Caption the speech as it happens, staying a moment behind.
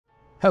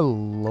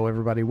Hello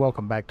everybody,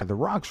 welcome back to the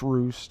Rocks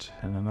Roost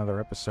and another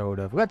episode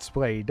of Let's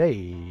Play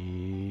Dave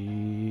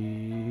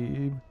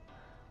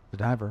the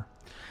Diver.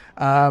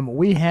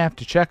 We have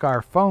to check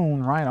our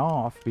phone right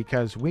off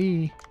because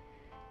we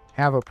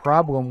have a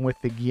problem with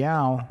the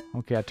Gyao.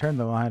 Okay, I turned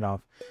the light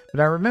off. But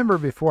I remember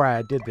before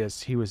I did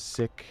this, he was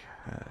sick,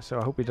 so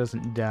I hope he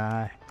doesn't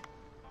die.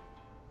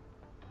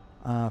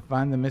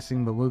 Find the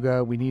missing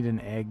beluga. We need an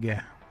egg.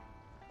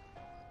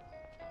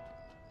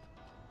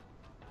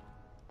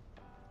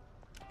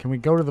 Can we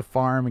go to the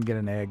farm and get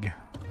an egg?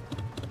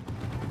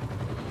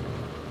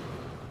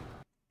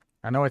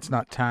 I know it's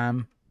not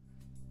time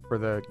for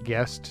the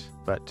guest,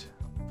 but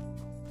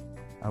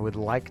I would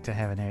like to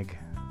have an egg.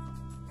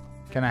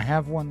 Can I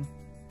have one?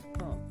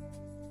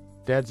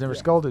 Dad's never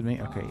scolded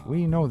me. Okay,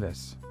 we know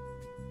this.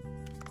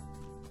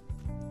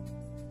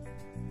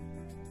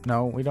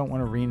 No, we don't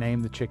want to rename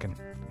the chicken.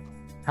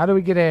 How do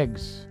we get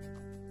eggs?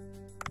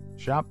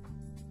 Shop?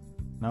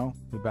 No,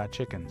 we buy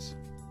chickens.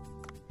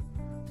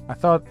 I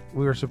thought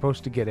we were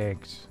supposed to get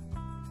eggs.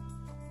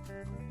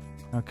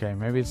 Okay,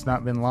 maybe it's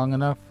not been long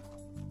enough.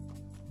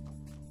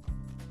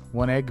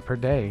 1 egg per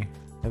day.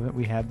 Haven't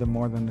we had them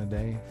more than a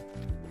day?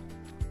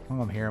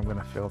 While I'm here, I'm going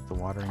to fill up the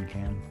watering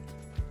can.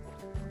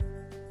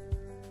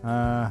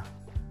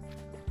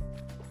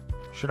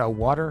 Should I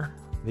water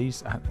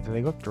these? Do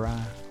they look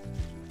dry?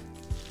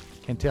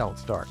 Can't tell,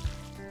 it's dark.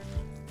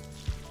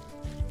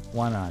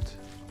 Why not?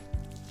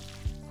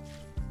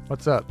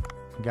 What's up?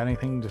 Got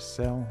anything to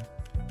sell?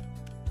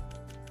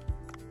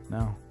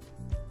 No.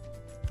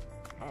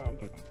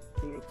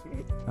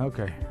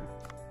 Okay.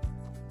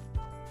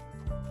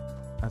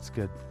 That's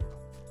good.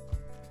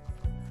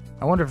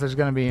 I wonder if there's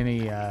going to be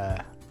any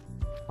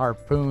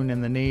harpoon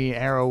in the knee,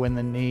 arrow in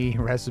the knee,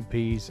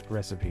 recipe,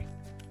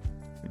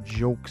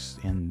 jokes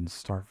in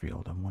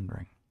Starfield, I'm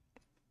wondering.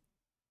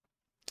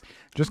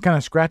 Just kind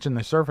of scratching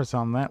the surface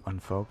on that one,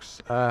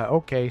 folks.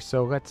 Okay,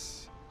 so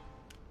let's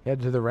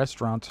head to the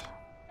restaurant.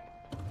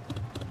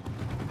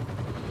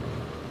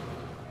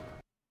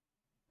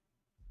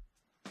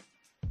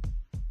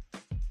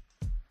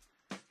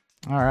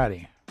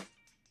 Alrighty.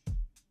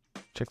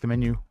 Check the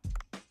menu.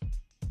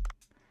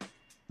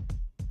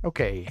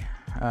 Okay,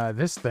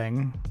 this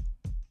thing.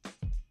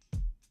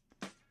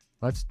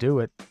 Let's do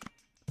it.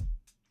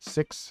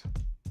 6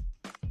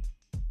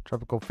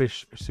 tropical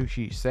fish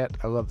sushi set.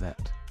 I love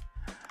that.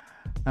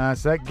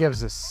 So that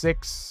gives us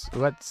 6.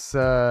 Let's,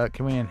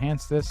 can we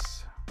enhance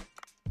this?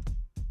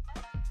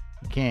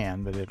 We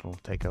can, but it'll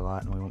take a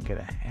lot and we won't get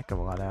a heck of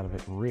a lot out of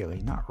it,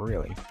 really. Not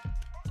really.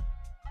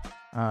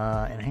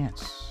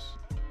 Enhance.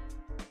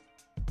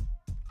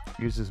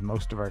 Uses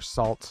most of our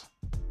salt.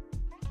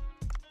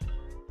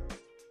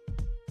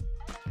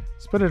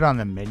 Let's put it on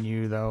the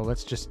menu, though.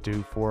 Let's just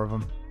do 4 of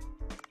them.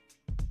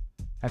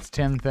 That's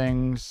 10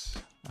 things.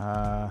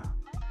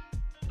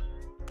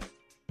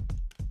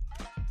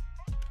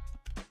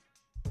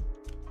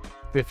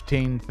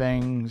 15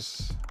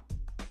 things.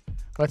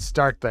 Let's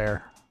start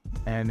there.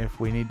 And if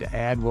we need to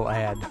add, we'll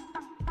add.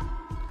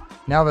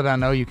 Now that I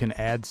know you can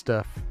add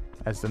stuff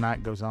as the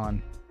night goes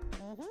on.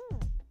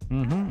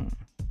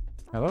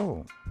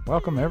 Hello.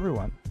 Welcome,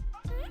 everyone,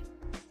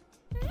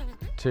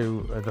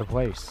 to the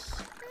place.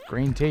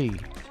 Green tea.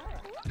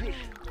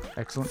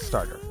 Excellent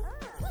starter.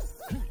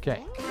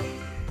 Okay.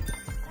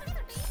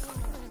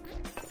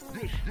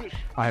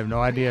 I have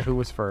no idea who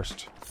was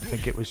first. I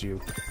think it was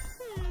you.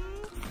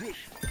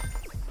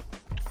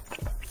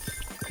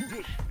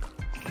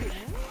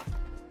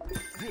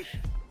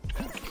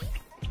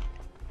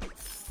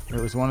 It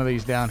was one of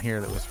these down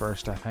here that was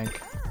first, I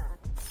think.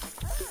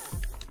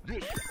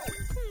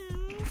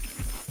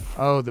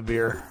 Oh, the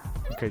beer.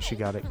 Okay, she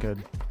got it.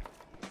 Good.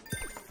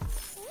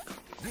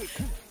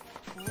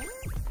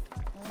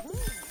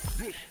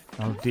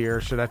 Oh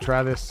dear, should I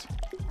try this?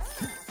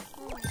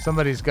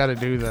 Somebody's got to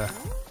do the...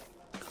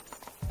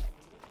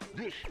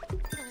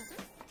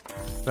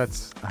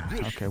 That's...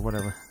 okay,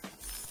 whatever.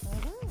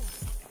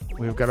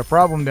 We've got a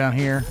problem down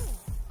here.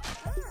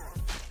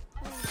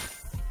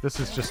 This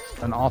is just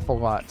an awful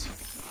lot.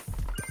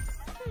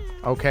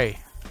 Okay.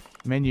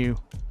 Menu.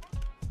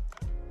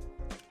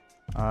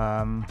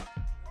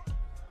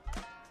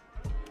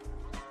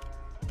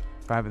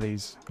 5 of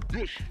these.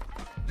 Is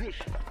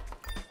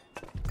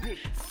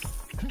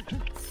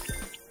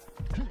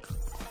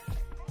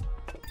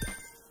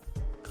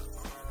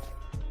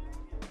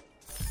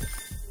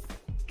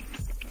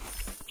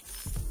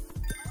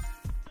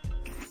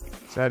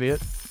that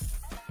it?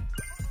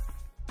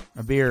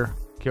 A beer.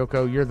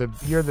 Kyoko, you're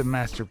the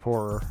master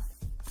pourer.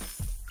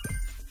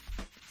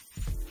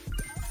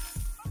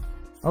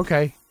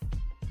 Okay.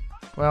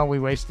 Well, we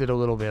wasted a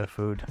little bit of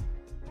food.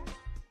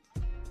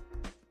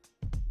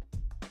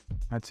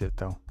 That's it,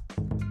 though.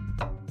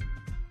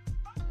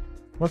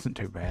 Wasn't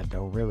too bad,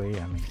 though, really.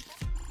 I mean,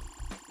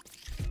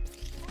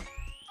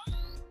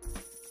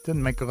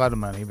 didn't make a lot of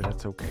money, but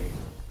that's okay.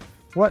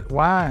 What?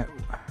 Why?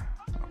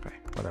 Okay,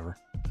 whatever.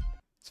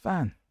 It's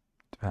fine.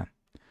 It's fine.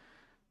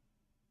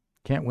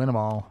 Can't win them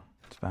all.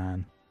 It's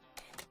fine.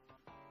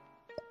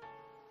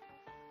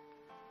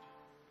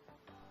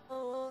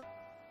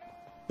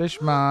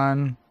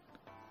 Fishman.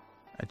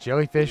 A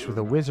jellyfish with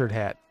a wizard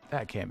hat.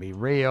 That can't be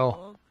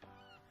real.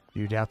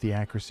 You doubt the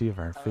accuracy of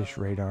our fish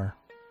radar.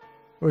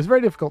 It was a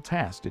very difficult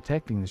task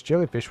detecting this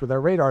jellyfish with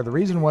our radar. The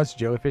reason was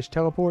jellyfish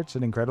teleports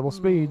at incredible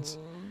speeds.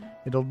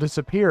 It'll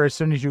disappear as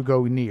soon as you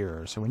go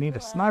near. So we need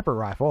a sniper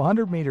rifle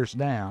 100 meters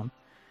down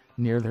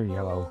near their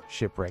yellow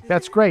shipwreck.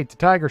 That's great. The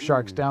tiger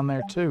shark's down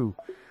there too.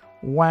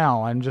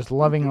 Wow, I'm just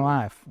loving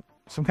life.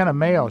 Some kind of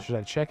mail. Should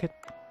I check it?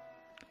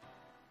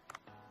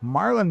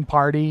 Marlin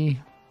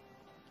Party.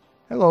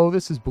 Hello,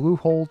 this is Blue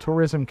Hole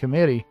Tourism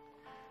Committee.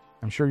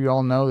 I'm sure you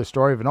all know the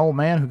story of an old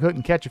man who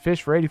couldn't catch a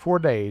fish for 84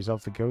 days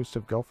off the coast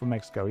of Gulf of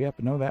Mexico. Yep,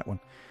 I know that one.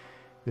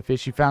 The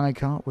fish he finally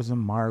caught was a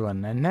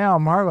marlin. And now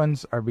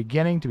marlins are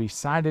beginning to be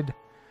sighted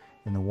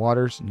in the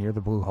waters near the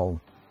Blue Hole.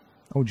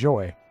 Oh,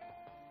 joy.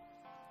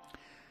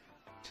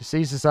 To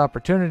seize this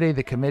opportunity,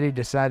 the committee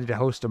decided to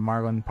host a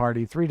marlin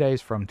party 3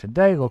 days from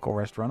today. Local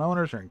restaurant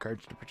owners are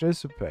encouraged to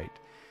participate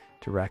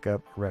to rack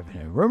up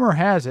revenue. Rumor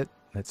has it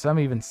that some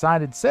even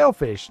sighted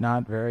sailfish,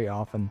 not very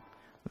often,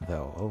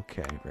 though.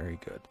 Okay, very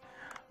good.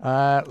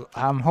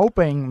 I'm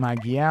hoping my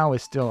Gyao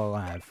is still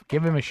alive.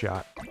 Give him a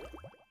shot.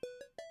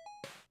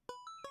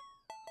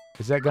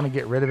 Is that going to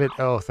get rid of it?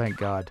 Oh, thank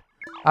God.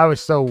 I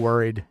was so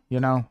worried, you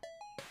know.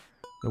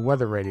 The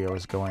weather radio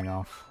is going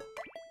off.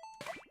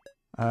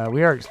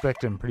 We are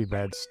expecting pretty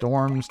bad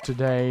storms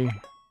today.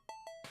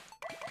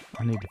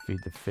 I need to feed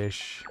the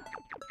fish.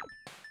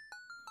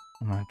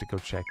 I'm going to have to go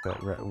check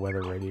that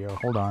weather radio.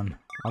 Hold on.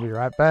 I'll be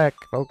right back,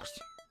 folks.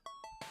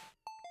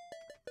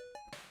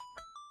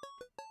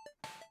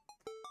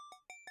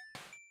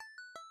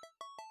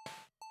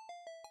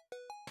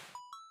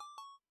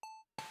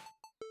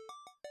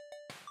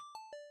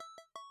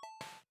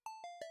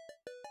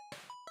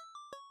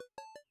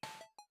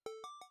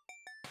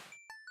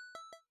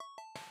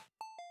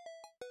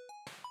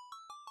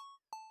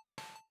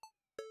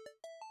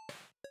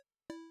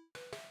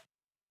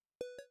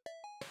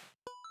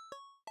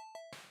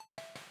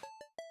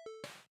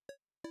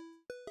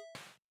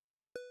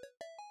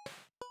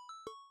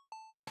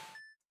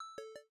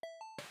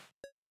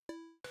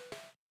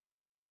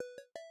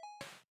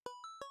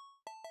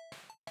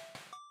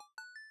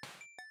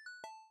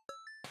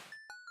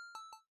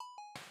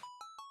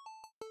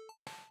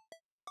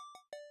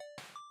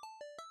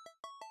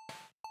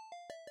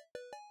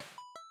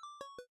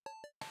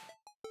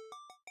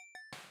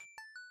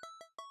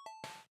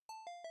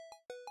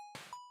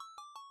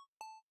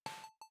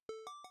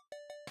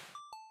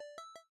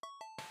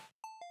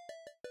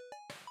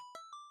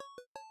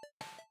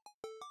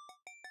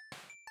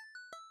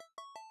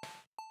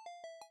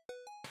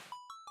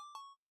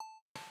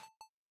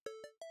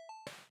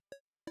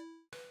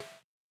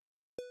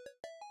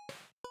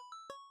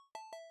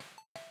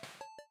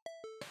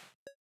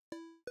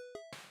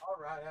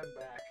 Alright, I'm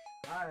back.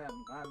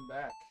 I'm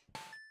back.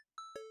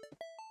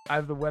 I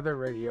have the weather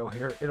radio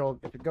here.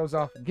 If it goes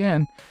off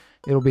again,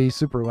 it'll be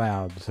super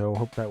loud. So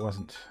hope that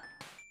wasn't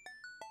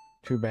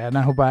too bad. And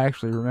I hope I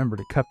actually remember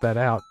to cut that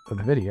out of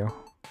the video.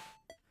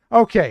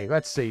 Okay,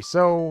 let's see.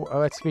 So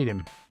let's feed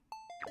him.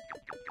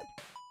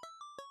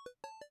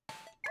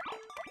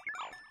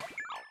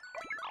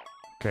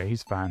 Okay,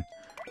 he's fine.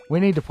 We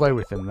need to play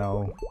with him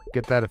though.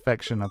 Get that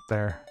affection up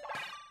there.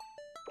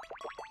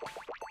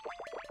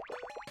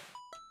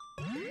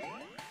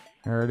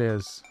 There it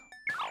is.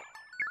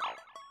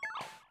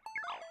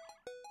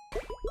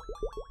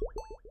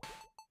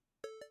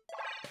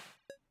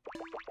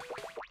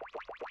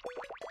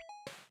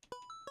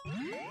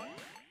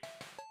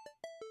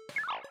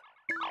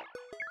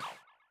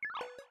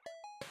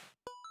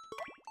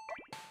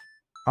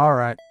 All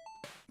right.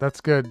 That's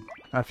good.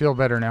 I feel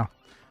better now.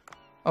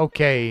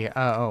 Okay.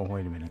 Oh,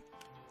 wait a minute.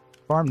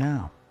 Farm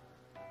now.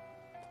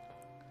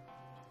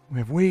 We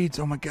have weeds.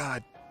 Oh my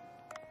God.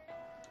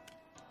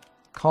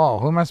 Call.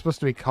 Who am I supposed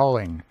to be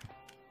calling?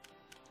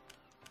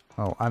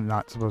 Oh, I'm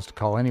not supposed to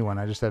call anyone.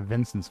 I just have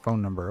Vincent's phone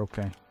number.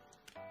 Okay.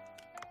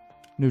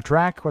 New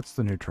track? What's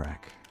the new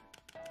track?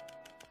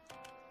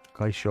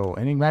 Glacial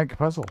Enigmatic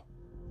Puzzle.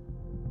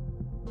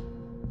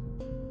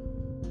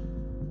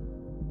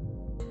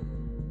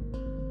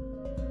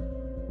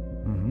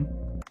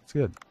 That's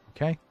good.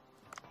 Okay.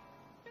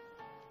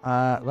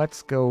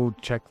 Let's go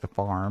check the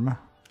farm.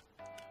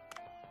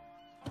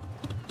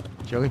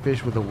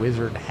 Jellyfish with a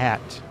wizard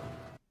hat.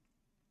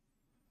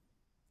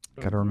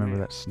 Gotta remember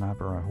that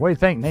sniper. What do you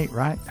think, Nate,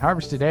 right?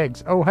 Harvested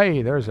eggs. Oh,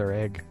 hey, there's our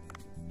egg.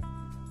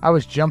 I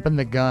was jumping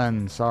the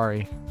gun.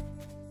 Sorry.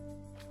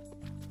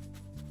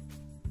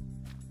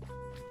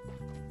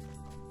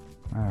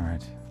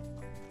 Alright.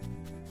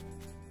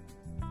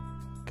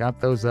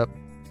 Got those up.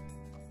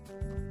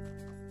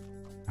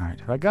 Alright,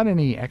 have I got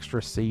any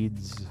extra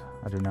seeds?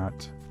 I do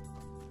not.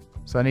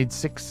 So I need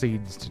 6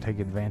 seeds to take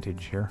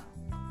advantage here.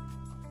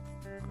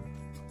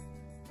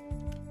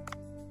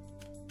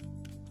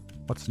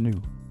 What's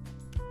new?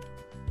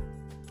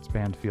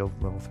 Expand field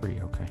level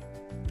 3, okay.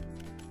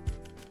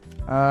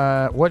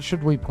 What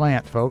should we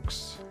plant,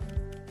 folks?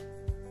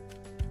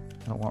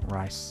 I don't want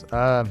rice.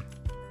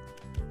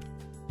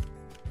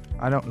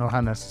 I don't know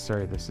how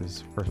necessary this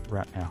is for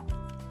right now.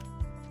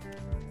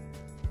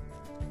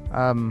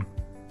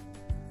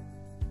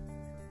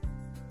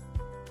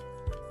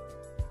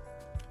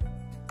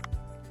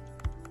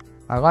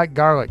 I like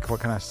garlic, what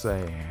can I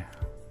say?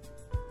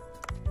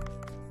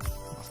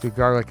 Let's do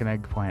garlic and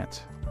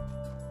eggplant.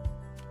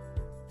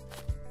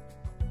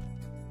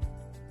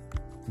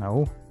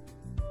 No.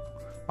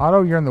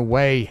 Otto, you're in the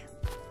way.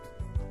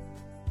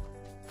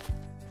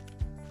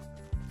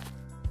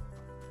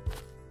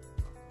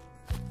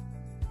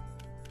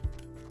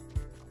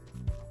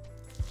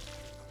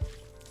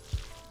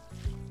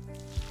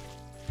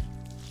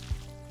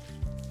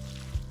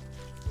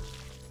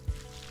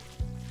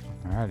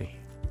 Alrighty.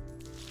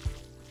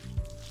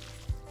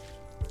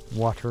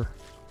 Water.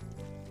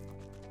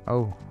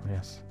 Oh,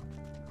 yes.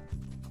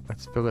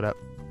 Let's fill it up.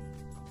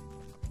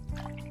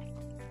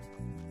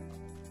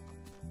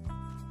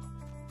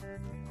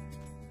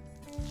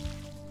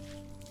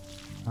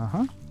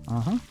 Uh-huh.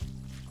 Uh-huh.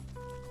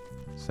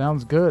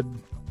 Sounds good.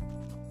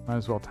 Might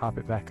as well top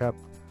it back up.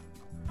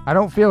 I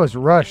don't feel as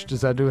rushed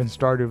as I do in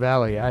Stardew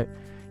Valley. I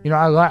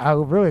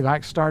really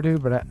like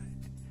Stardew, but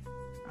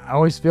I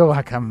always feel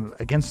like I'm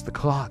against the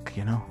clock,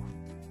 you know?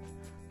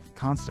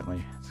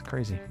 Constantly. It's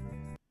crazy.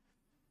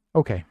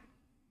 Okay.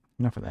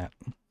 Enough of that.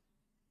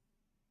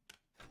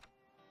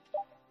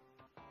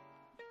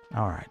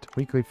 Alright.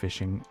 Weekly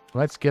fishing.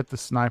 Let's get the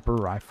sniper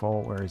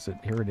rifle. Where is it?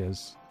 Here it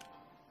is.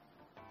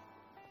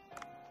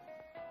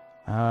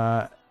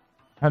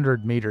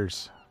 100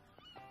 meters.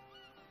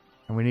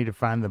 And we need to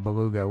find the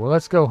beluga. Well,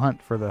 let's go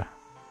hunt for the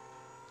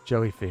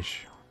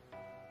jellyfish.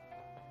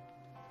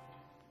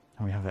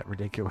 And we have that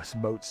ridiculous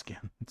boat skin.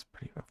 It's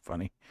pretty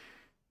funny.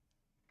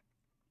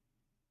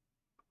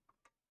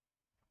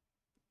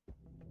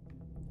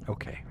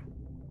 Okay.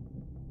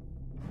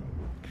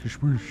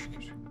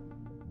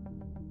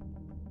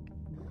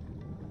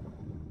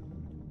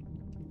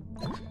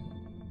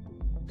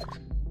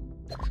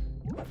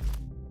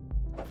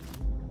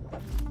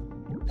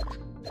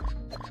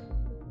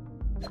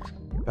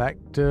 Back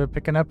to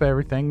picking up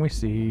everything we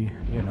see.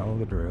 You know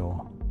the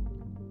drill.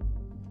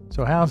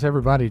 So how's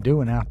everybody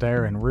doing out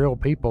there in real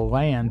people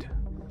land?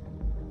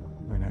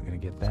 We're not going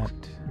to get that.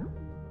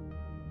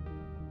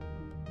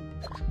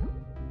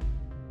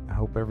 I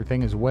hope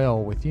everything is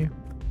well with you.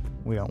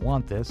 We don't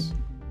want this.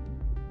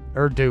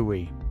 Or do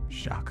we?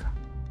 Shock.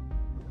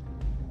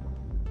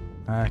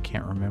 I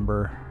can't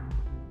remember.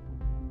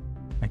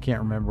 I can't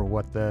remember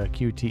what the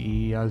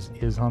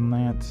QTE is on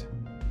that.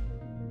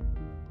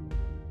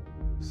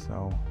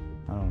 So,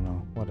 I don't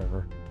know.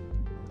 Whatever.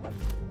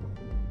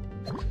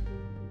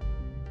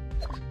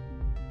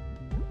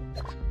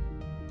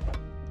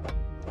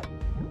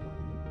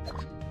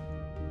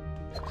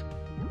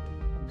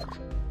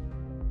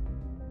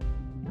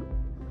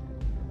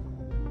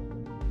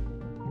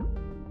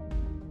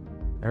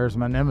 There's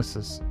my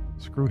nemesis.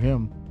 Screw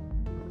him.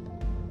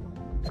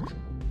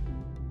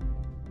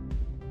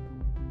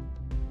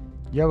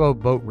 Yellow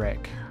boat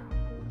wreck.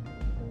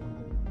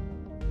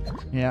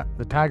 Yeah,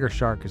 the tiger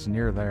shark is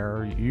near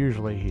there.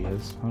 Usually he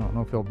is. I don't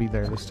know if he'll be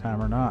there this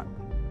time or not.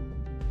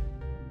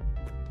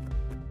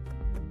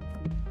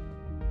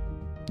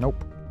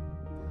 Nope.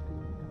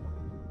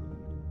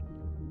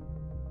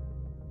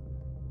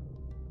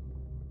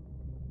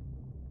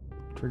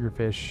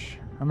 Triggerfish.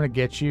 I'm gonna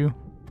get you.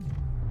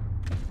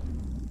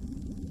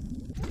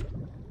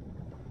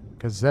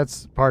 Because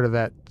that's part of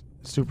that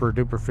super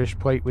duper fish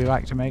plate we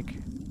like to make.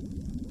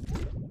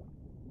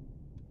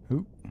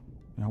 Oop.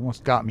 You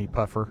almost got me,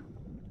 Puffer.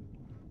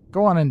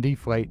 Go on and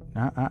deflate.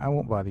 I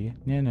won't bother you.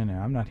 No,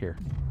 I'm not here.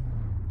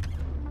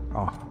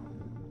 Oh.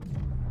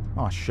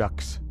 Oh,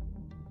 shucks.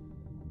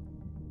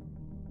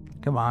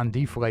 Come on,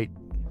 deflate.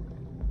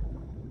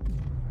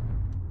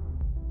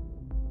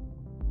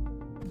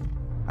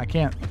 I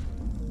can't.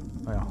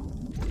 Well.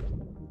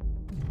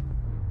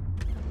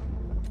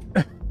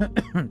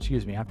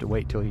 Excuse me, I have to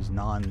wait till he's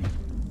non-puffed.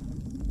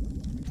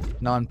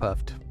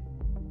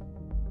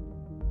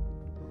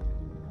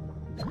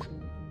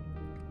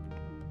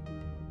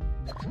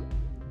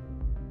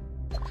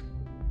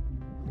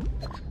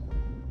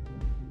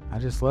 I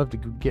just love to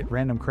get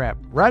random crap.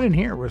 Right in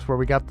here was where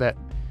we got that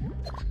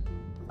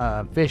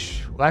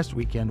fish last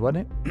weekend,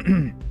 wasn't it?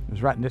 It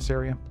was right in this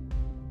area.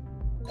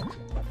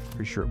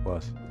 Pretty sure it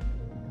was.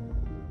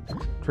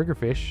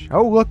 Triggerfish.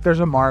 Oh, look, there's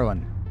a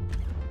marlin.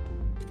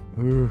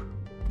 Ooh.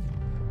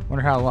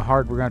 Wonder how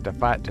hard we're going to have to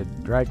fight to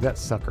drag that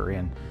sucker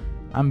in.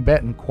 I'm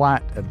betting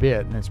quite a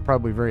bit, and it's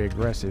probably very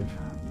aggressive.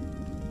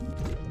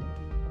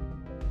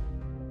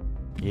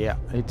 Yeah,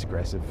 it's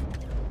aggressive.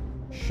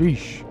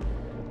 Sheesh.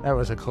 That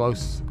was a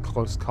close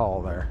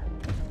call there.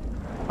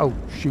 Oh,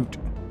 shoot.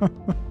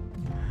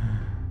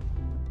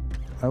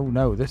 Oh,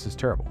 no, this is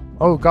terrible.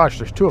 Oh, gosh,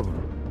 there's two of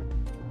them.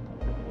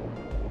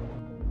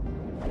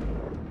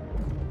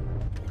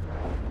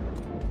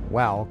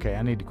 Wow, okay,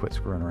 I need to quit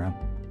screwing around.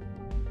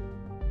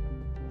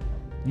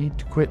 Need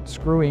to quit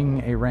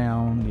screwing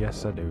around.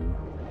 Yes, I do.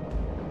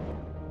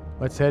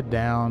 Let's head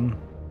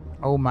down.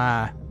 Oh,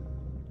 my.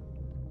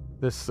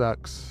 This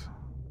sucks.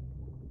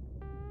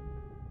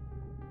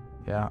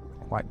 Yeah,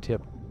 white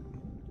tip.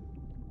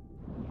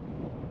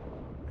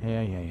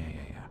 Yeah.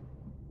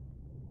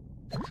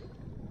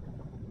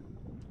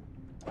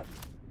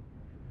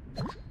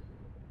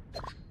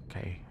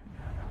 Okay.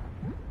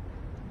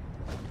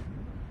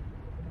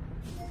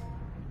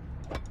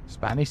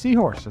 Spiny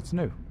seahorse, that's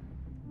new.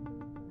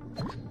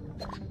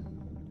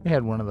 We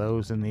had one of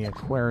those in the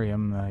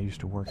aquarium that I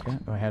used to work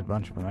at. I had a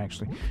bunch of them,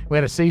 actually. We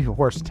had a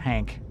seahorse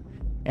tank.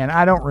 And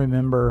I don't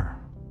remember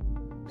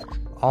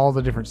all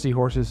the different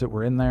seahorses that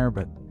were in there,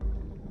 but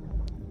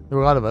there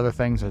were a lot of other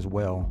things as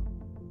well.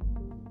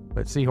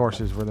 But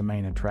seahorses were the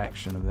main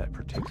attraction of that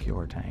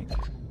particular tank.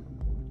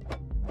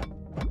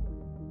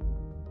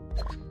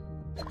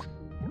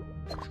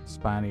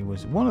 Spiny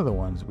was one of the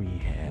ones we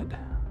had.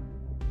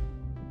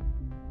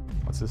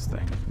 What's this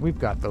thing? We've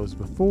got those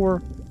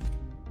before.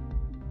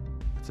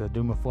 It's a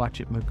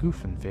Dumaflachet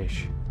McGoofin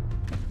fish.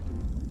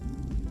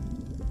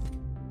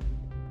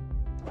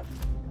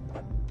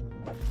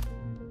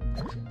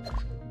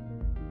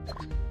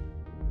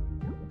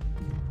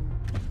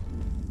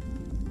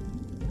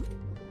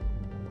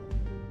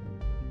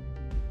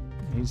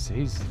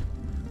 He's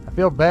I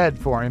feel bad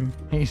for him.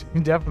 He's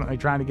definitely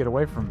trying to get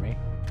away from me.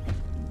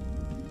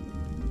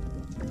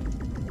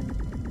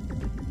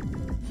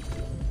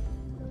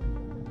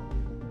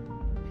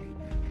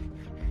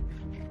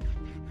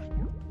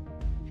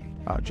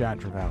 Oh,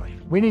 giant trevally.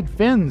 We need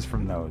fins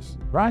from those,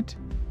 right?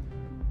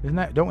 Isn't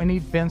that? Don't we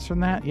need fins from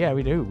that? Yeah,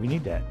 we do. We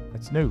need that.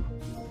 That's new.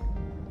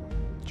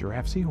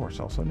 Giraffe seahorse,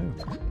 also new.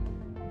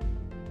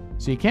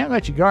 So you can't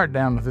let your guard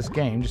down with this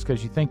game just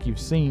because you think you've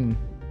seen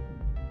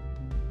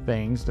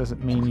things.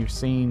 Doesn't mean you've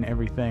seen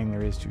everything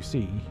there is to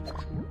see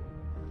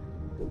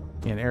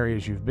in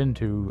areas you've been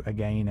to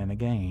again and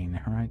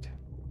again, right?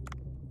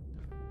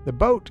 The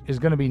boat is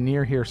going to be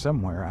near here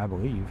somewhere, I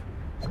believe.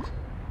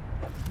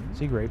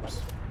 Sea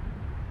grapes.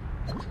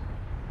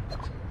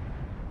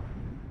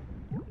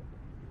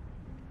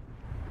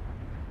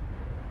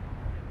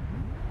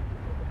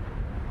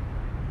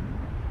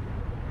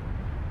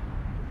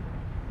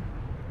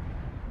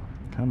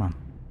 Come on.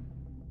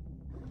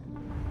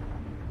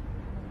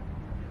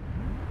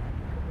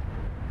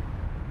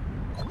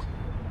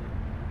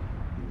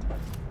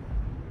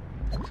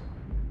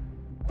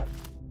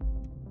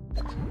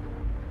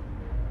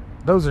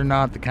 Those are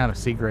not the kind of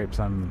sea grapes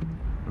I'm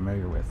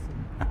familiar with,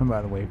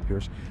 by the way,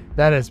 viewers.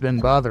 That has been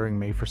bothering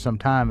me for some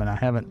time, and I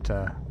haven't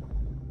ooh,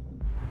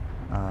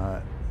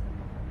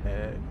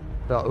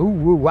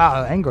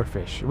 wow,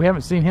 anglerfish. We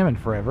haven't seen him in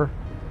forever.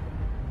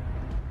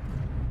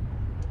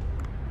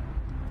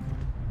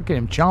 Look at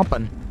him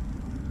chomping.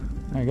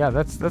 Oh my God,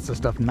 that's the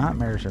stuff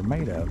nightmares are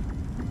made of.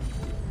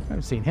 I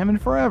haven't seen him in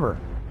forever.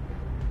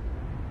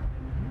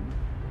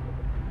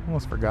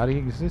 Almost forgot he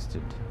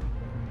existed.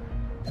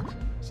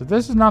 So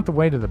this is not the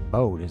way to the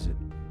boat, is it?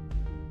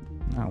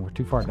 No, we're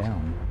too far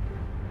down.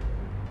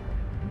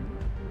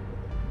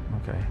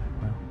 Okay,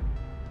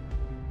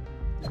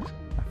 well.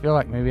 I feel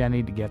like maybe I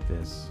need to get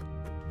this.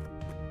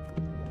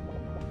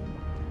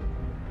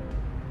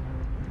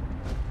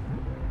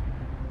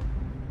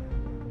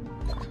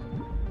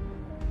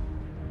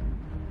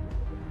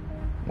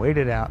 Wait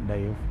it out,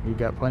 Dave. You've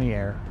got plenty of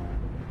air.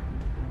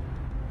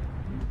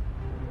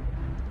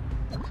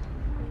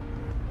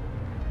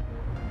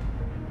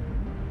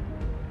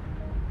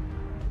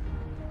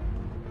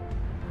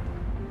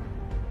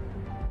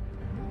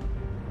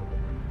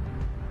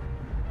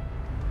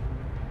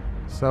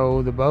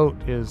 So the boat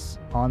is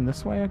on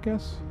this way, I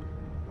guess?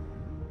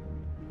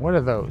 What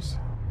are those?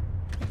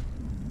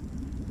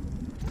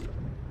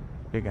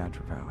 Big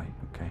Antra Valley,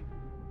 okay.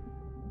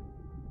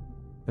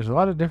 There's a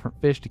lot of different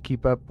fish to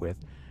keep up with.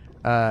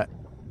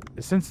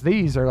 Since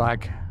these are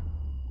like...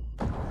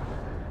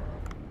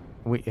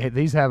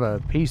 these have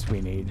a piece we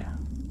need.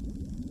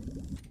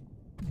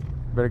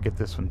 Better get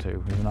this one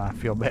too, even though I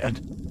feel bad.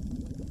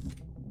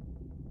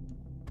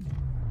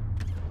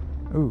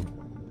 Ooh.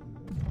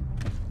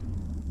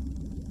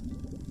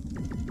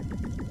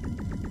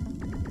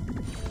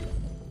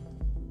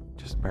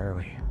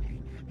 Barely.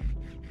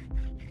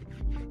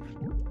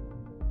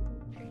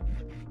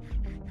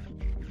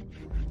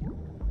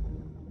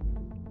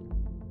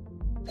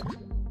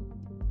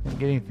 Didn't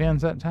get any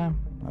fins that time?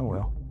 Oh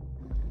well.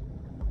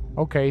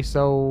 Okay,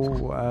 so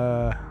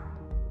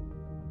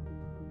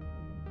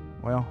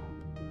well.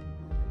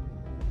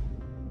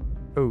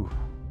 Ooh.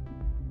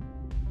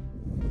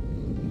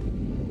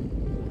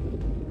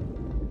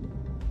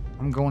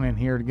 I'm going in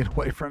here to get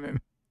away from him.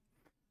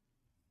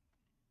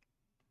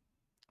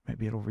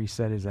 Maybe it'll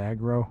reset his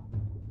aggro.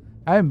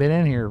 I haven't been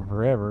in here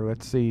forever.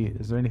 Let's see.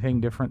 Is there anything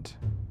different?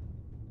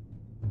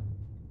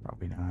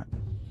 Probably not.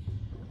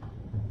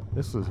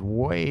 This was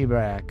way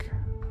back.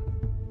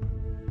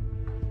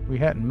 We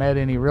hadn't met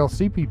any real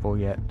sea people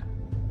yet.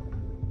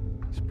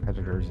 There's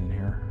predators in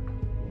here.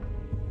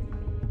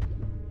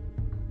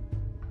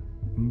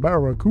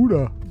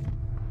 Barracuda.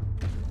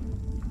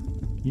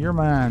 You're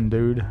mine,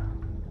 dude.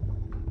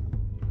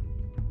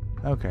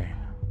 Okay.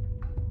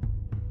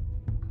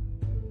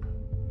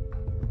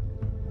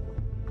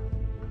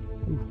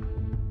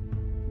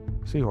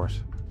 Seahorse.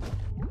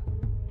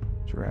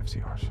 Giraffe,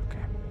 seahorse. Okay.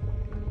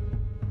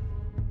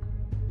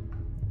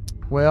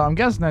 Well, I'm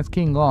guessing that's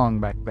King Long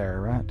back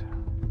there, right?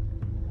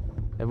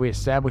 Have we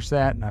established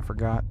that and I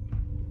forgot?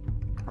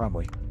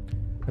 Probably.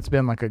 That's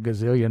been like a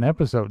gazillion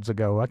episodes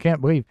ago. I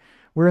can't believe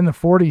we're in the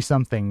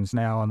 40-somethings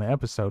now on the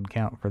episode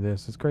count for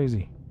this. It's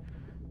crazy.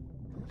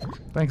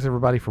 Thanks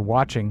everybody for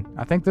watching.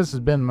 I think this has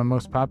been my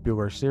most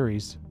popular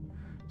series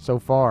so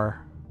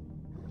far.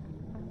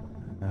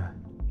 A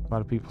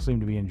lot of people seem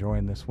to be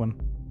enjoying this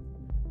one.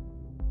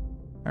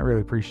 I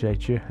really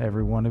appreciate you,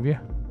 every one of you.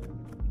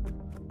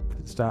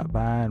 Stop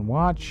by and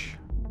watch.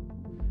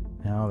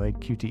 Now the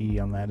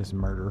QTE on that is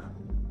murder.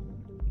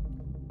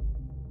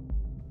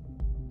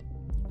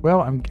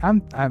 Well,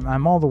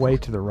 I'm all the way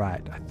to the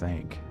right, I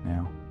think,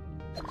 now.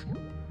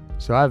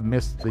 So I've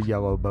missed the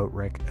yellow boat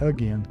wreck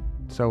again.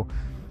 So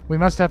we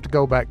must have to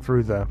go back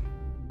through the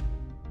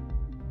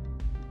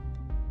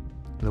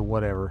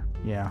whatever.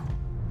 Yeah.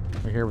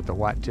 We're here with the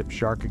white-tipped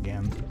shark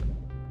again.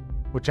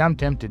 Which I'm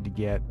tempted to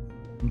get.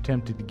 I'm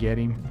tempted to get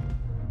him.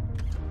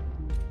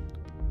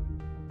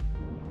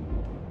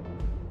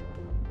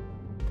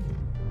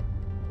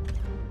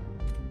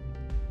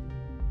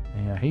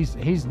 Yeah,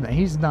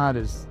 he's not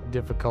as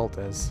difficult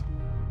as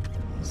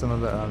some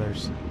of the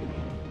others.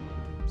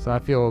 So I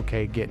feel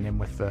okay getting him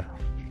with the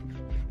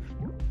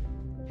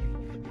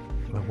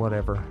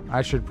whatever.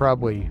 I should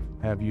probably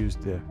have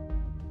used the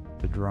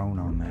drone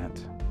on that,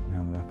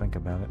 now that I think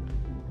about it.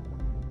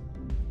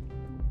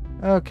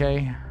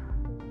 Okay.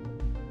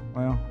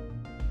 Well,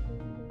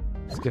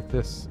 let's get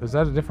this. Is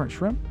that a different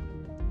shrimp?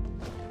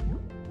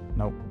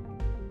 Nope.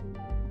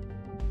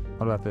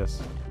 What about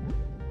this?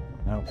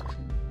 Nope.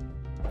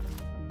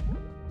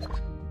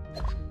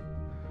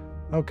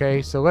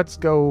 Okay, so let's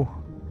go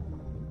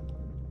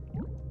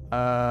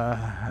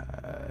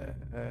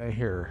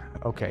here.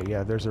 Okay,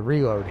 yeah, there's a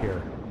reload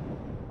here.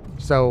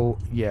 So,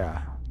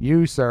 yeah,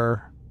 you,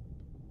 sir,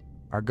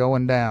 are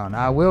going down.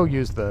 I will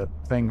use the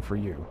thing for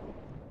you.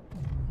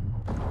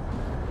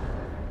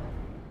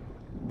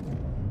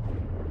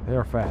 They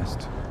are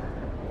fast.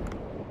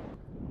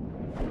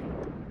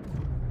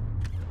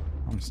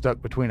 I'm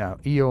stuck between a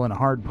eel and a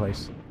hard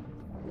place.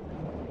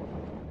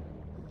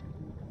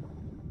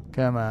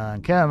 Come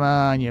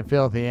on, you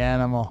filthy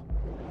animal.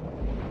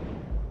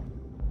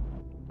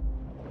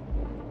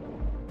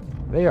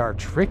 They are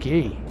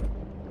tricky.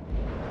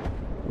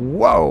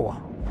 Whoa!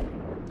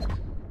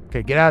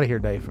 Okay, get out of here,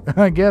 Dave.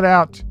 Get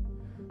out.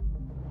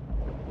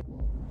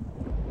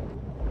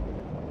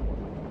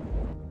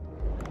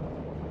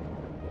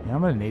 Yeah,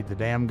 I'm gonna need the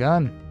damn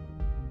gun.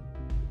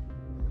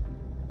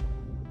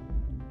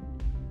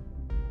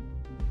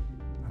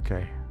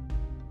 Okay.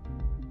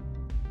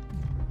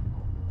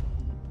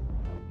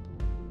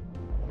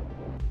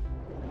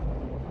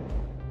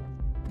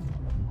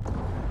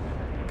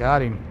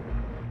 Got him.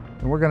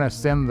 And we're gonna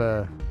send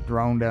the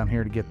drone down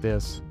here to get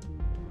this.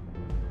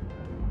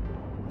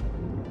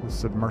 The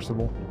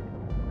submersible.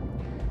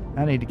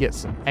 I need to get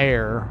some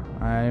air.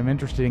 I'm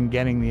interested in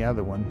getting the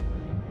other one.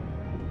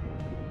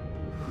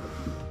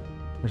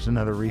 There's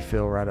another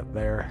refill right up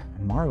there.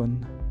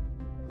 Marlin.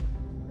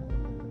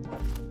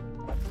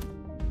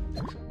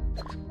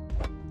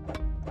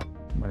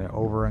 I'm gonna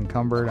over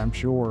encumbered, I'm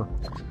sure.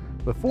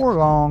 Before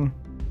long.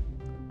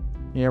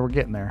 Yeah, we're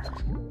getting there.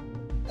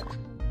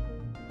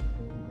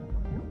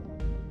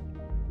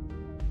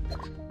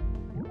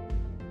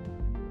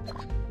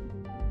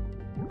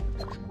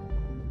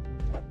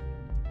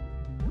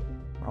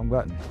 Wrong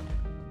button.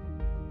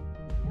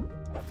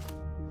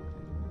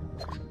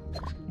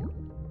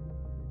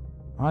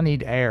 I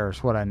need air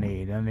is what I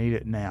need. I need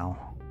it now.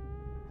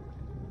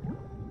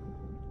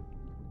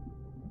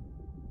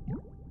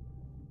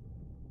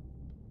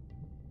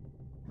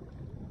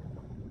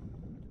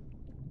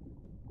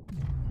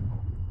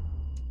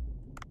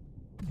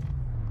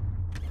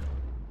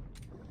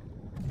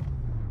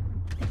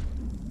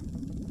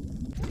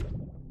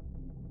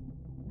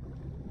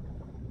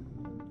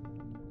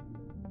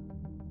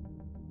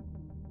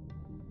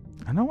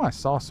 I know I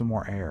saw some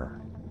more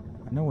air.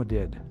 I know I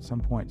did at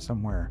some point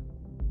somewhere.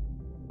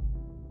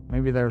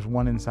 Maybe there's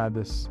one inside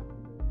this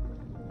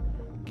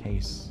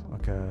case,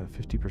 like a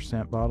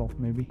 50% bottle,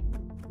 maybe.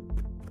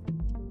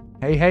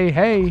 Hey, hey,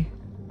 hey!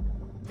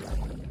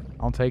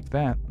 I'll take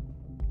that.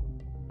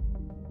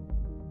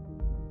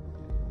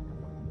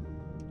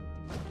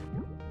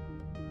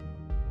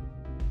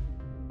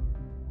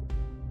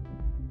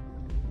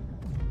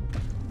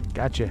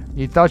 Gotcha.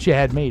 You thought you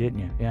had me, didn't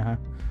you? Yeah, huh?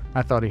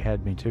 I thought he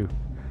had me too.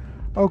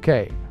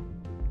 Okay.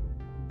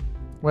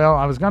 Well,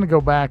 I was going to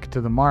go back to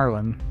the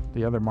Marlin.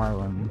 The other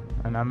Marlin,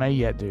 and I may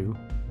yet do.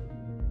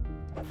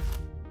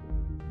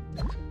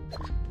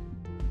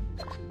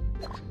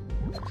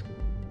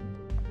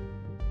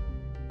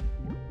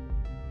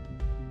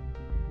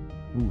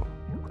 Ooh,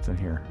 what's in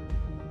here?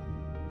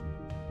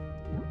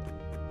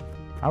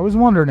 I was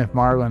wondering if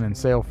Marlin and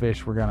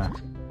Sailfish were gonna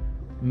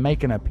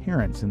make an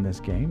appearance in this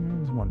game.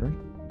 I was wondering.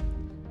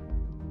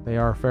 They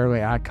are fairly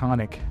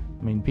iconic.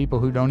 I mean, people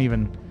who don't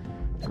even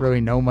really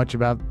know much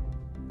about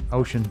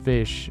ocean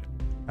fish,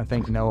 I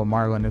think know a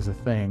marlin is a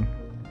thing.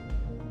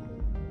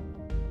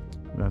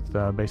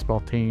 with baseball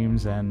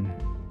teams and...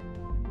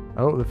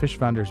 Oh, the fish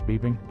finder's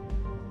beeping.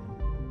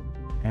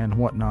 And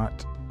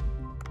whatnot.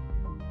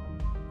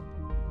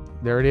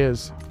 There it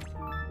is.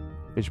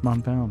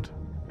 Fishmon found.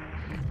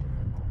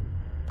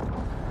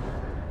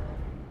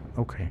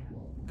 Okay.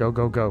 Go,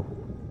 go, go.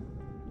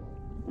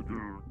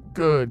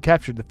 Good.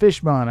 Captured the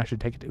Fishmon. I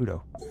should take it to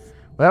Udo.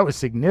 Well, that was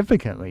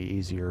significantly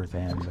easier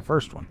than the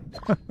first one.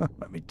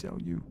 Let me tell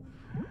you.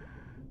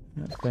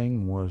 That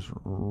thing was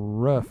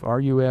rough.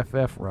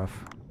 R-U-F-F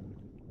rough.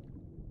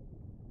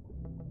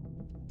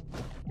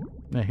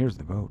 Now, here's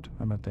the boat.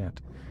 How about that?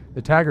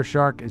 The tiger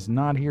shark is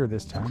not here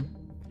this time,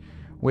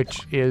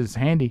 which is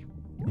handy.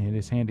 It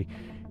is handy.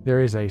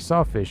 There is a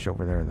sawfish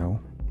over there, though.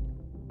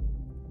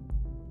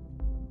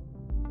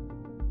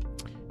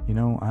 You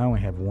know, I only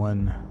have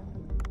one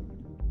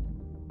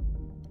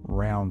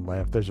round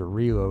left. There's a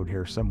reload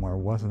here somewhere.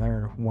 Wasn't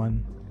there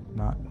one?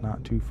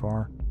 Not too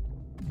far.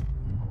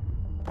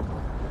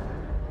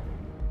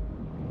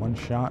 One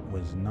shot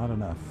was not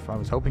enough. I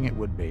was hoping it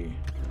would be,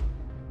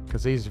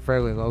 because these are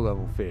fairly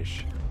low-level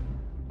fish.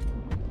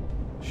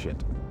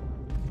 Shit.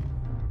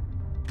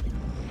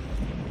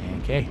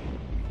 Okay.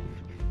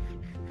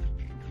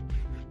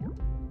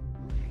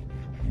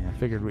 Yeah, I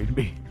figured we'd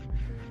be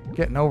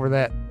getting over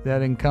that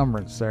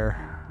encumbrance there.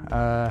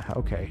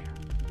 Okay.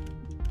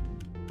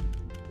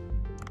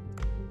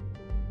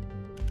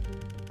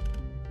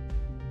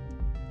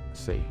 Let's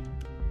see.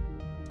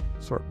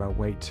 Sort by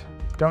weight.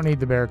 Don't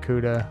need the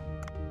barracuda.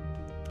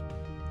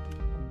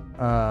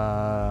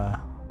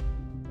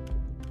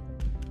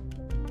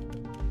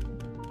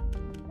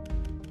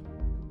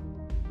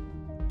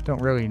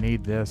 Don't really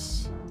need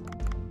this.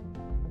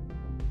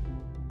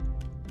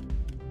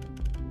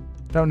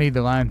 Don't need the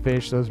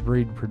lionfish. Those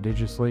breed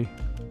prodigiously.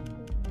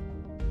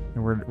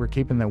 And we're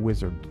keeping the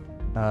wizard.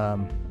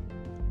 Don't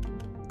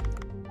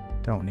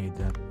need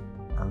the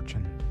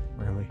urchin,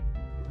 really.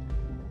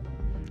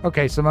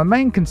 Okay, so my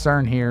main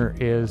concern here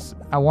is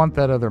I want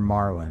that other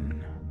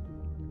marlin.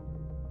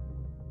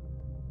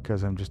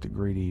 Because I'm just a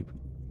greedy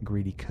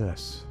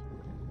cuss.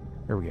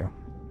 There we go.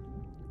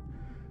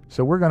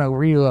 So we're going to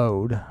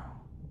reload.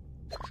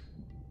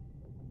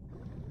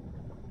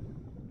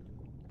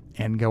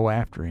 And go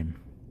after him.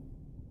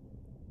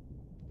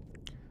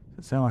 Does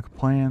that sound like a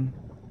plan?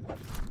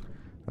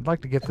 I'd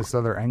like to get this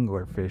other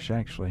anglerfish,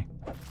 actually.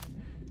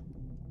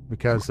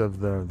 Because of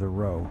the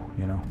roe,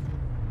 you know.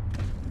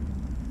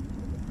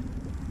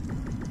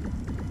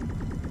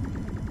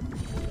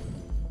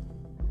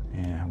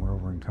 Yeah, we're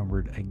over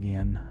encumbered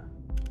again.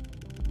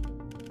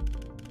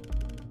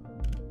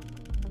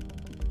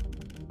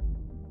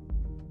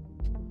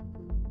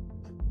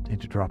 Need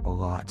to drop a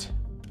lot.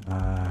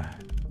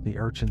 The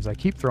urchins, I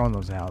keep throwing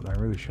those out. I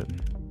really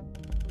shouldn't.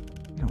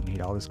 We don't need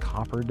all this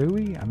copper, do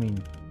we? I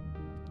mean,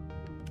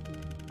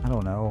 I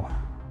don't know.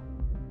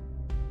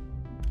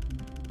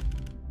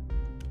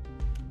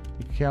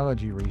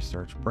 Ecology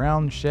research.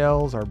 Brown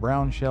shells. Are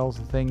brown shells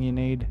the thing you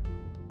need?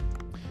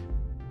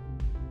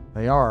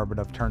 They are, but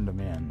I've turned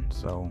them in,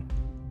 so...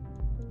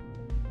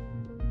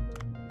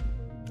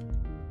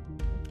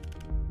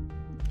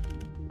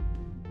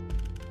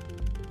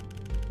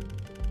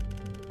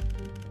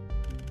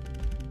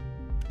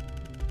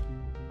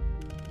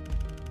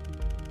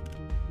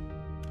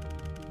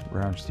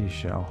 Brown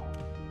seashell.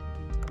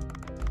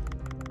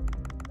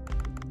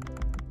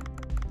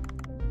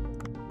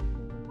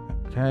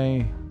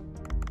 Okay.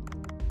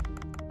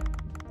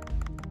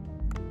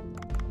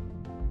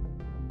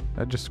 Did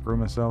I just screw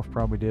myself?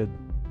 Probably did.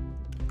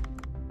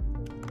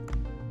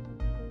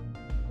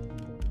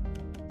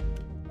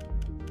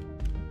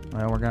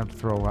 Well, we're gonna have to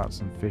throw out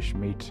some fish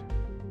meat.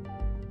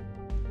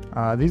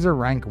 These are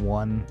rank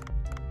 1.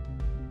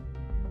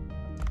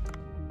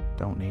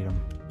 Don't need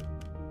them.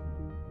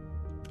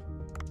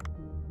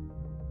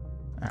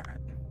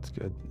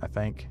 Good, I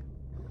think.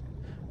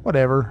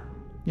 Whatever,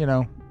 you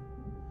know.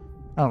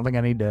 I don't think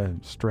I need to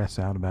stress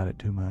out about it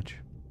too much.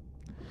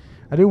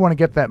 I do want to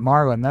get that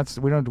marlin. We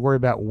don't have to worry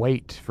about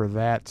weight for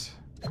that.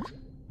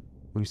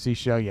 Blue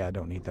seashell, yeah, I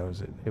don't need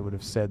those. It would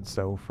have said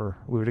so for.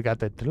 We would have got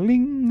that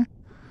ding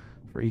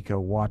for Eco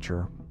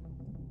Watcher.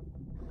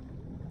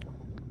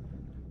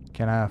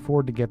 Can I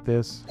afford to get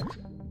this?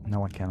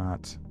 No, I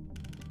cannot.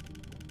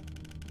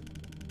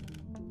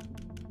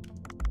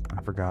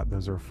 I forgot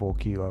those are a full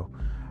kilo.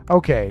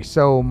 Okay,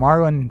 so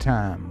marlin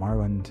time.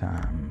 Marlin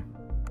time.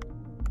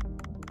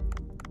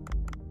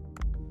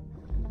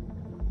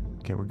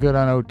 Okay, we're good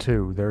on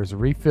O2. There's a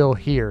refill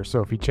here,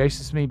 so if he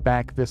chases me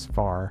back this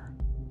far,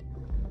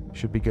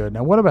 should be good.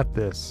 Now, what about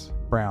this?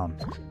 Brown.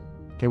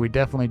 Okay, we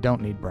definitely don't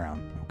need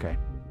brown. Okay.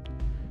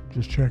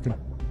 Just checking.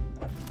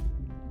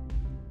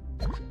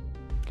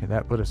 Okay,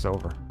 that put us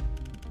over.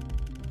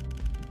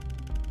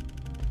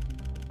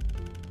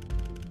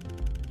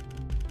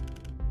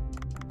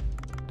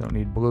 Don't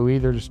need blue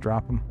either, just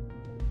drop them.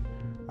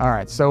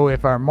 Alright, so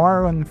if our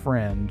marlin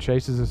friend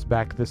chases us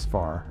back this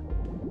far...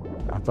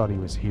 I thought he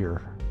was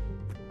here.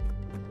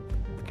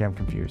 Okay, I'm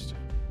confused.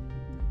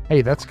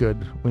 Hey, that's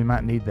good. We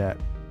might need that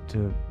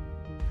to...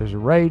 There's a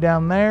ray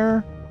down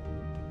there.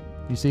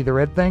 You see the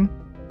red thing?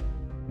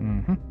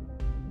 Mm-hmm.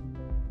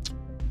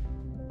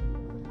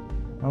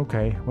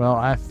 Okay, well,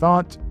 I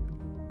thought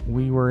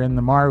we were in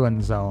the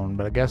marlin zone,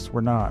 but I guess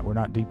we're not. We're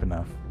not deep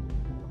enough.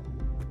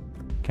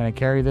 Can I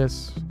carry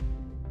this?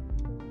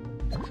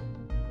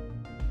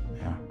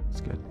 Yeah,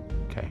 it's good.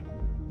 Okay.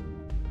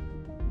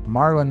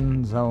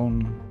 Marlin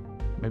zone.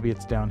 Maybe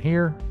it's down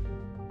here.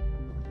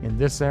 In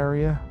this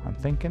area, I'm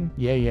thinking.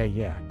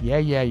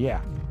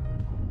 Yeah.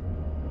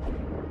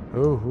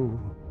 Ooh.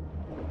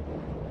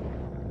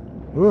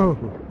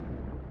 Ooh.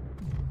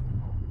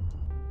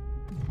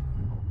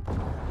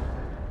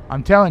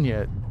 I'm telling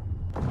you,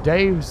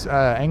 Dave's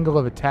angle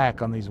of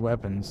attack on these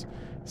weapons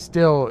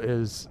still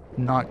is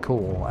not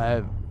cool.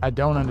 I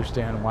don't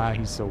understand why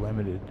he's so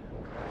limited.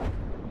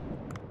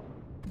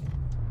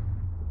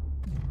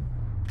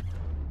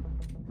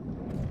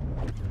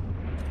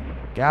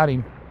 Got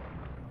him.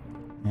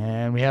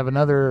 And we have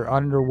another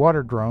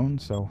underwater drone,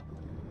 so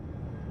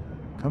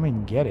come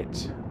and get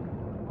it.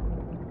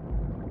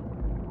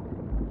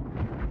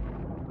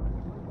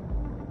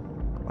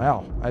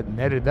 Wow, I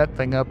netted that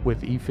thing up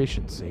with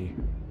efficiency.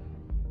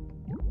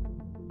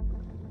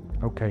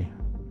 Okay.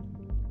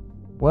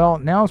 Well,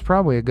 now's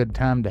probably a good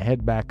time to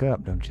head back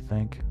up, don't you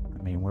think?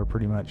 I mean, we're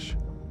pretty much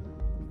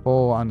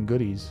full on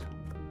goodies.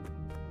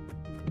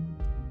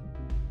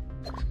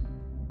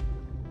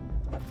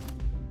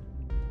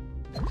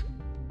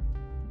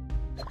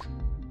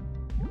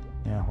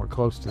 Yeah, we're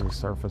close to the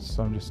surface,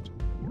 so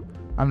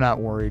I'm not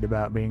worried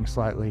about being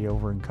slightly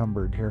over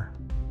encumbered here.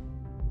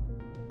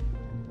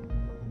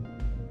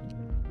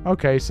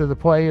 Okay, so the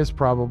play is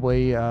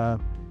probably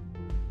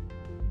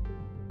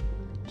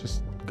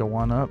just go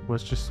on up.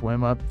 Let's just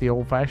swim up the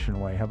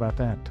old-fashioned way. How about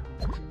that?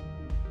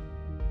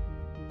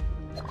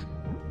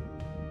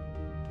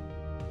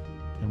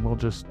 And we'll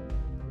just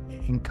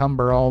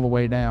encumber all the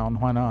way down.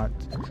 Why not?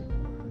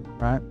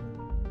 Right?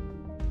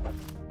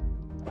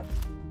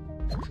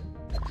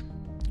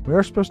 We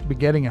are supposed to be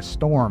getting a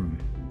storm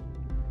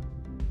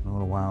in a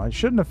little while. It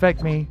shouldn't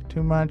affect me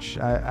too much.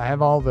 I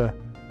have all the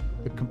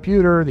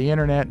computer, the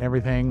internet, and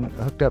everything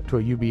hooked up to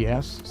a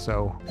UBS,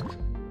 so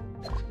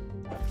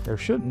there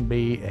shouldn't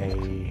be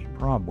a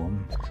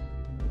problem.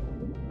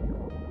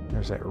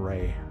 There's that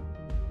ray.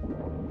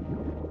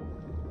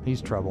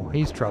 He's trouble.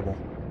 He's trouble.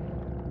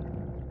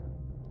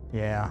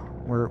 Yeah,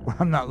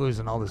 I'm not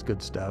losing all this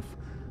good stuff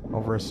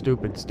over a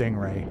stupid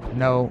stingray.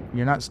 No,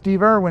 you're not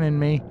Steve Irwin and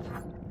me.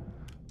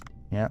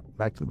 Yeah,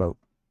 back to the boat.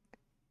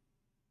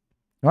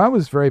 Well, that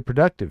was very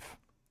productive.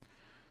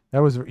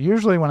 That was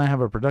usually when I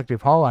have a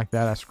productive haul like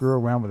that, I screw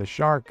around with a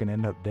shark and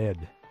end up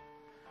dead.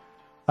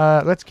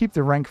 Let's keep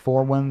the rank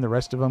 4 one. The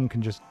rest of them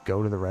can just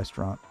go to the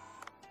restaurant.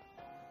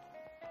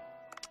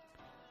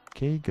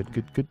 Okay, good.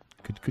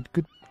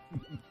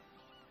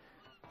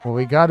 Well,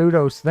 we got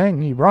Udo's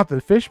thing. He brought the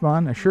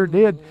fishmon. I sure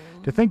did.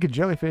 To think a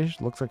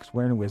jellyfish looks like it's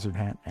wearing a wizard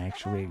hat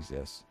actually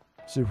exists.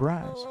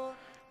 Surprise.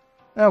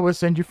 We'll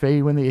send you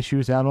fee when the issue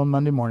is out on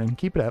Monday morning.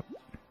 Keep it up.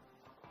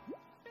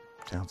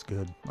 Sounds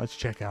good. Let's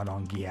check out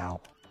on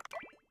Giao.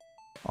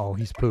 Oh,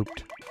 he's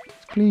pooped.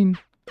 It's clean.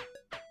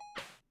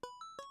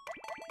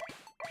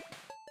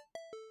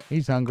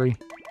 He's hungry.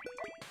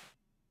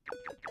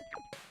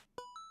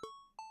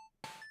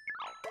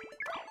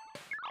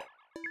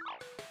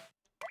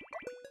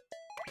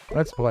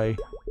 Let's play.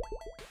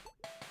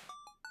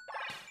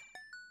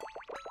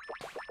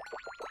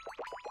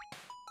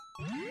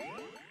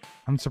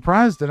 I'm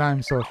surprised that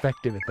I'm so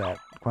effective at that,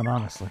 quite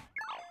honestly.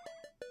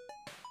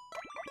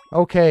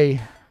 Okay.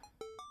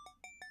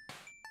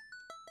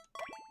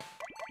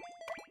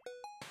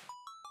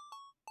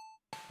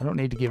 I don't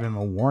need to give him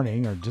a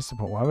warning or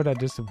discipline. Why would I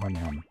discipline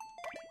him?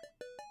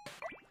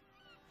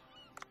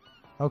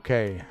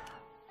 Okay.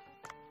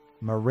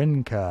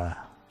 Marinka.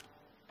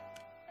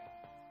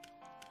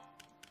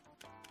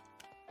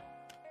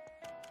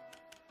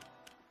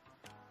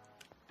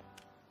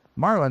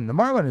 Marlin. The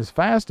marlin is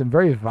fast and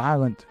very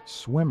violent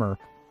swimmer.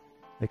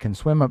 They can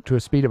swim up to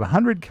a speed of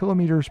 100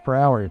 kilometers per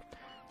hour.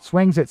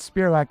 Swings its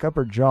spear-like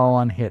upper jaw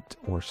on hit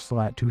or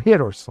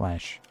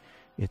slash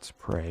its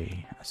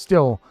prey.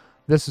 Still,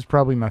 this is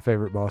probably my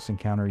favorite boss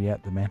encounter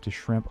yet, the mantis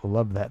shrimp. I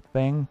love that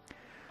thing.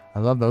 I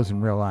love those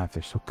in real life.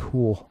 They're so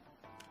cool.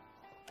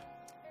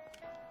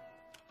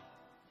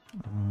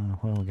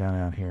 What do we got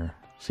out here?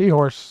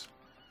 Seahorse.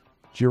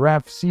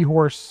 Giraffe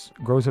seahorse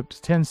grows up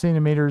to 10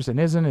 centimeters and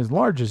isn't as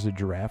large as a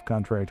giraffe,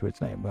 contrary to its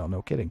name. Well,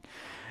 no kidding.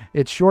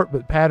 It's short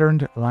but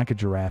patterned like a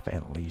giraffe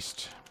at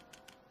least.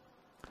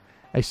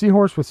 A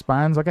seahorse with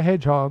spines like a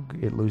hedgehog.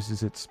 It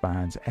loses its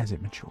spines as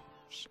it matures.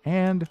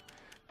 And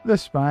the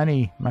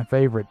spiny, my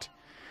favorite.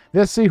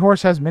 This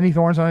seahorse has many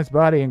thorns on its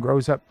body and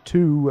grows up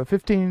to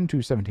 15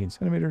 to 17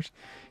 centimeters.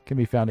 Can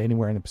be found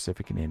anywhere in the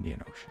Pacific and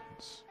Indian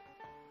Oceans.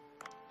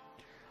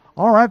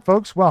 All right,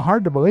 folks. Well,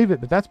 hard to believe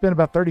it, but that's been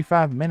about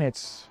 35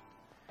 minutes.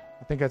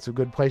 I think that's a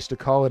good place to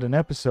call it an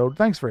episode.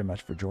 Thanks very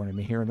much for joining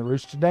me here in the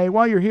Roost today.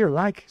 While you're here,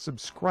 like,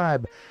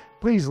 subscribe.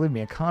 Please leave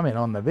me a comment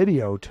on the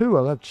video, too.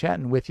 I love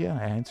chatting with you.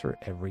 I answer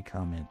every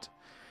comment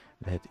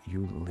that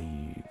you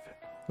leave.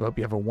 I hope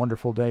you have a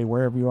wonderful day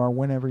wherever you are,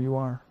 whenever you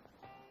are.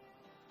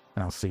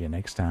 And I'll see you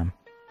next time.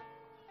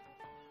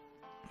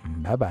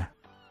 Bye-bye.